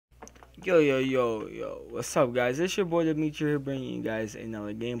Yo, what's up, guys? It's your boy Dimitri here bringing you guys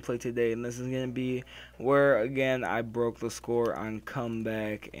another gameplay today, and this is gonna be where again I broke the score on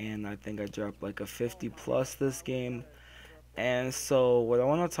comeback, and I think I dropped like a 50 plus this game. And so, what I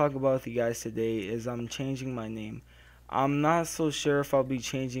want to talk about with you guys today is I'm changing my name. I'm not so sure if I'll be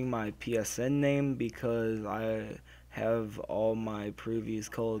changing my PSN name because I have all my previous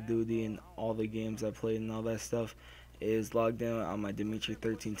Call of Duty and all the games I played and all that stuff is logged in on my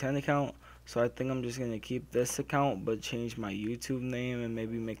Dimitri1310 account. So I think I'm just gonna keep this account but change my YouTube name and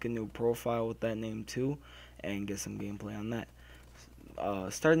maybe make a new profile with that name too and get some gameplay on that.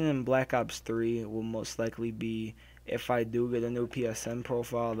 Starting in Black Ops 3 will most likely be, if I do get a new PSN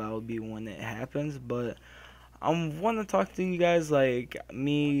profile, that will be when it happens. But I want to talk to you guys, like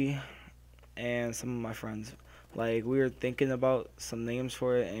me and some of my friends. Like, we were thinking about some names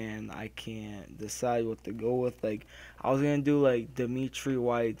for it, and I can't decide what to go with. Like, I was gonna do like Dimitri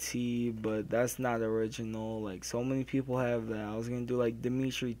YT, but that's not original. Like, so many people have that. I was gonna do like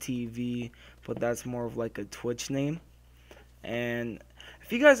Dimitri TV, but that's more of like a Twitch name. And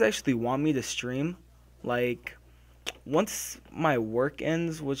if you guys actually want me to stream, like once my work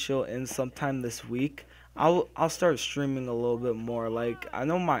ends, which will end sometime this week, I'll start streaming a little bit more. Like, I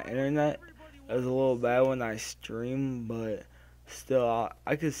know my internet is a little bad when I stream, but still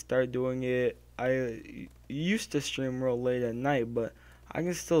I could start doing it. I used to stream real late at night, but I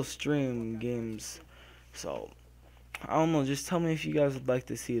can still stream games. So I don't know, just tell me if you guys would like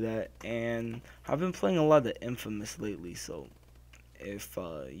to see that. And I've been playing a lot of Infamous lately, so if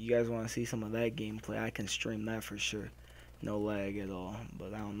you guys want to see some of that gameplay, I can stream that for sure. No lag at all,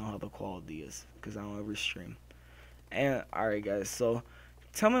 but I don't know how the quality is because I don't ever stream. And alright, guys, so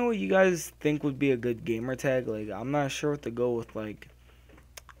tell me what you guys think would be a good gamer tag. Like, I'm not sure what to go with. Like,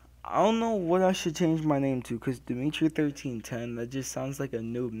 I don't know what I should change my name to because Dimitri1310, that just sounds like a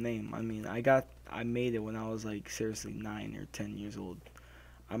noob name. I mean, I made it when I was like seriously 9 or 10 years old.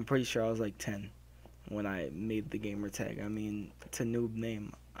 I'm pretty sure I was like 10 when I made the gamer tag. I mean, it's a noob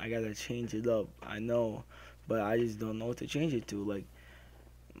name. I gotta change it up. I know, but I just don't know what to change it to. Like,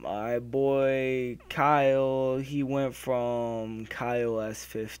 my boy Kyle, he went from Kyle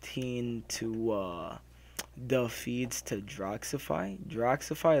S15 to the feeds to Droxify.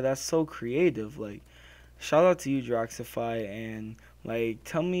 Droxify, that's so creative. Like, shout out to you, Droxify, and like,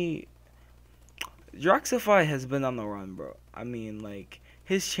 tell me, Droxify has been on the run, bro. I mean, like,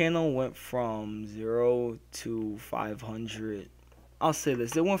 his channel went from 0 to 500. I'll say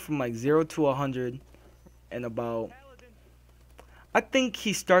this, it went from like 0 to 100 in about, I think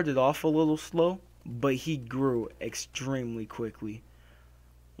he started off a little slow, but he grew extremely quickly.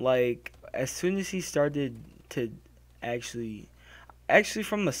 Like, as soon as he started to actually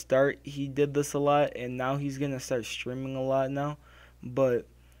from the start he did this a lot, and now he's gonna start streaming a lot now. But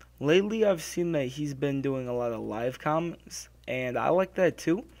lately I've seen that he's been doing a lot of live comments, and I like that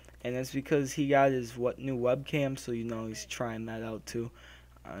too. And it's because he got his new webcam, so he's trying that out too.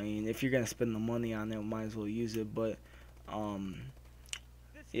 I mean, if you're gonna spend the money on it, might as well use it. But um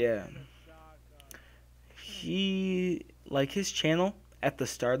yeah, he, like, his channel at the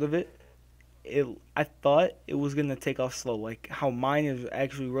start of it, I thought it was gonna take off slow, like how mine is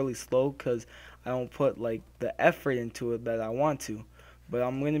actually really slow because I don't put like the effort into it that I want to. But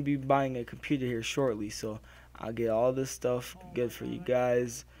I'm gonna be buying a computer here shortly, so I'll get all this stuff good for you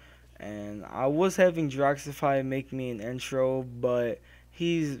guys. And I was having Droxify make me an intro, but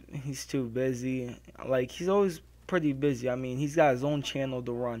he's too busy. Like, he's always pretty busy. I mean, he's got his own channel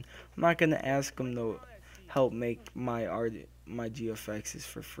to run. I'm not gonna ask him to help make my art, my GFXs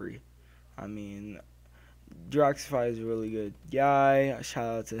for free. I mean, Droxify is a really good guy.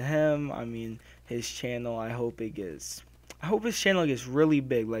 Shout out to him. I mean, his channel, I hope his channel gets really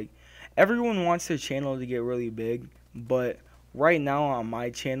big. Like, everyone wants their channel to get really big, but right now on my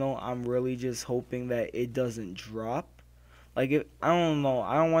channel, I'm really just hoping that it doesn't drop. Like, I don't know,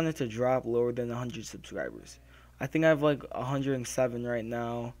 I don't want it to drop lower than 100 subscribers. I think I have like 107 right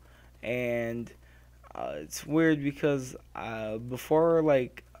now, and it's weird because before,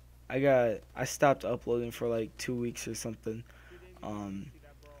 like, I stopped uploading for like 2 weeks or something. Um,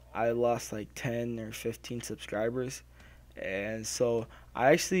 I lost like 10 or 15 subscribers, and so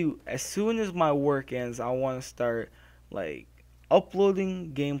I actually, as soon as my work ends, I want to start like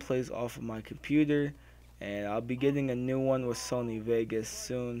uploading gameplays off of my computer, and I'll be getting a new one with Sony Vegas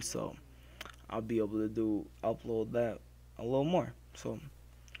soon, so I'll be able to upload that a little more. So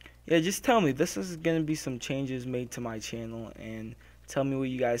yeah, just tell me. This is gonna be some changes made to my channel, and tell me what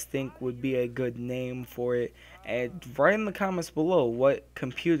you guys think would be a good name for it. And write in the comments below what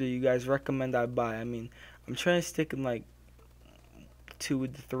computer you guys recommend I buy. I mean, I'm trying to stick in like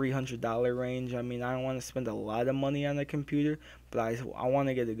 $200 to $300 range. I mean, I don't want to spend a lot of money on a computer, but I want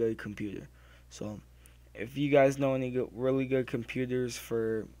to get a good computer. So if you guys know any really good computers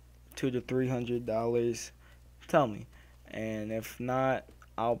for $200 to $300, tell me. And if not,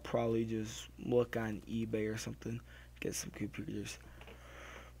 I'll probably just look on eBay or something, get some computers.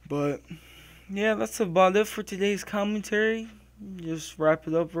 But yeah, that's about it for today's commentary. Just wrap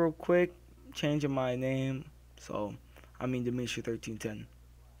it up real quick. Changing my name, so I mean Dimitri1310.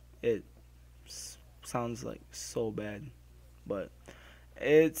 It sounds like so bad, but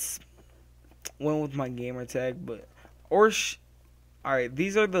it's went with my gamer tag. But all right,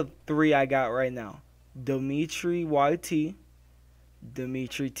 these are the three I got right now: Dimitri YT,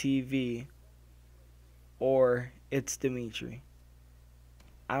 Dimitri TV, or it's Dimitri.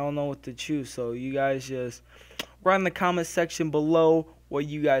 I don't know what to choose, so you guys just write in the comment section below what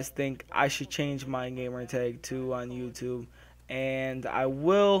you guys think I should change my gamer tag to on YouTube. And I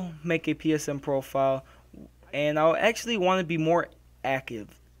will make a PSN profile, and I'll actually want to be more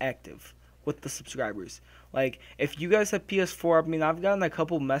active with the subscribers. Like, if you guys have PS4, I mean, I've gotten a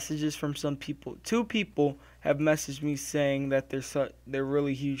couple messages from some people. 2 people have messaged me saying that they're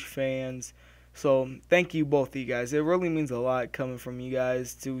really huge fans. So thank you, both of you guys. It really means a lot coming from you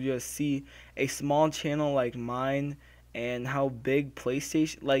guys to just see a small channel like mine and how big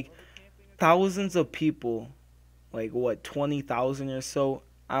PlayStation, like thousands of people, like what, 20,000 or so.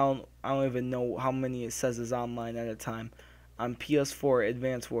 I don't even know how many it says is online at a time on PS4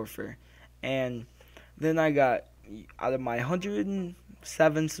 Advanced Warfare. And then I got, out of my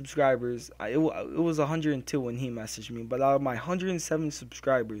 107 subscribers, it was 102 when he messaged me, but out of my 107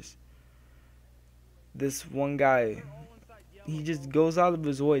 subscribers, this one guy, he just goes out of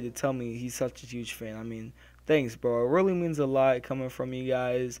his way to tell me he's such a huge fan. I mean, thanks, bro. It really means a lot coming from you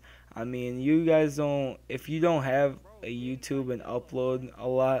guys. I mean, you guys don't, if you don't have a YouTube and upload a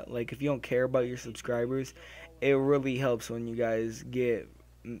lot, like if you don't care about your subscribers, it really helps when you guys get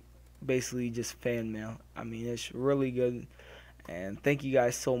basically just fan mail. I mean, it's really good. And thank you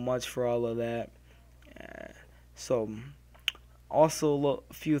guys so much for all of that. Also,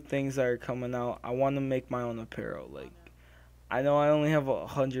 a few things that are coming out. I want to make my own apparel. Like, I know I only have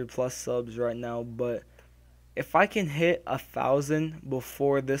 100+ subs right now, but if I can hit 1,000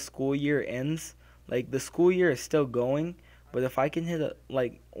 before this school year ends, like the school year is still going, but if I can hit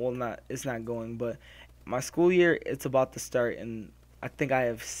it's not going, but my school year, it's about to start, and I think I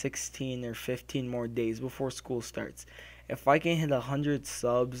have 16 or 15 more days before school starts. If I can hit 100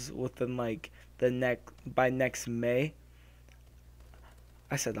 subs within by next May.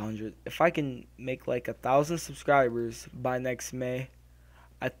 I said 100. If I can make 1,000 subscribers by next May,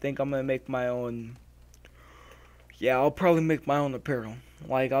 I think I'm gonna make my own. Yeah, I'll probably make my own apparel.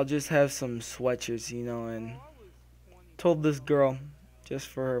 Like, I'll just have some sweatshirts, and told this girl, just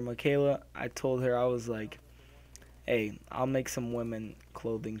for her, Michaela, I told her, I was like, hey, I'll make some women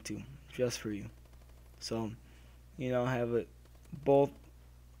clothing too, just for you. So, have it both.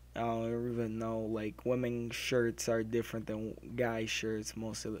 I don't even know, women's shirts are different than guy shirts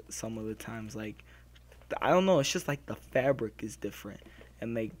some of the times. I don't know, it's just the fabric is different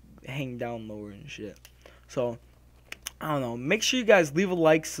and they hang down lower and shit. So, I don't know. Make sure you guys leave a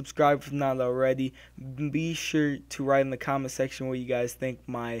like, subscribe if not already. Be sure to write in the comment section what you guys think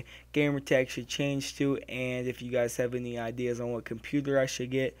my gamer tag should change to, and if you guys have any ideas on what computer I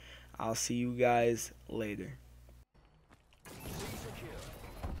should get. I'll see you guys later.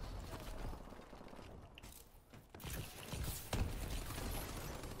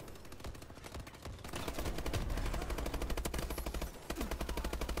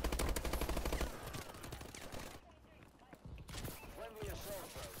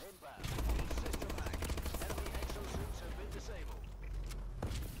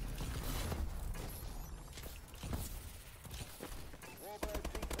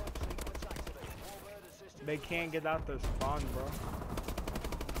 They can't get out their spawn, bro.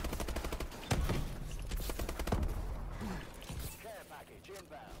 Care package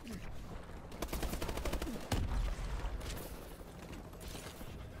inbound.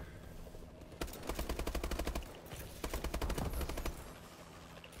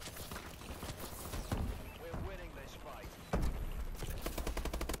 We're winning this fight.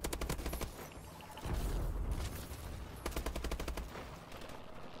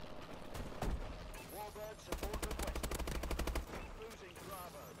 Support requested. Losing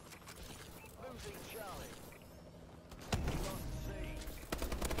Bravo. Losing Charlie. Lost C.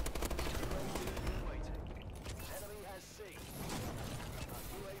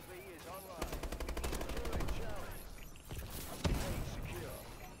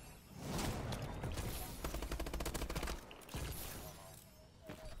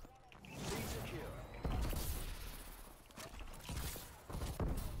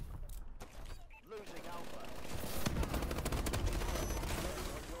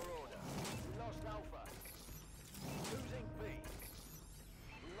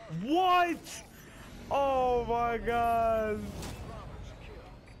 What? Oh my god.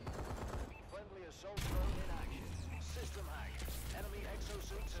 Friendly assault drone in action. System hack. Enemy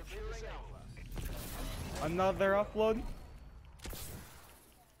exosuits securing Alpha. Another upload?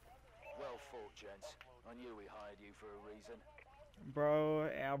 Well fought, gents. I knew we hired you for a reason.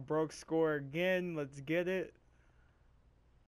 Bro, I broke score again. Let's get it.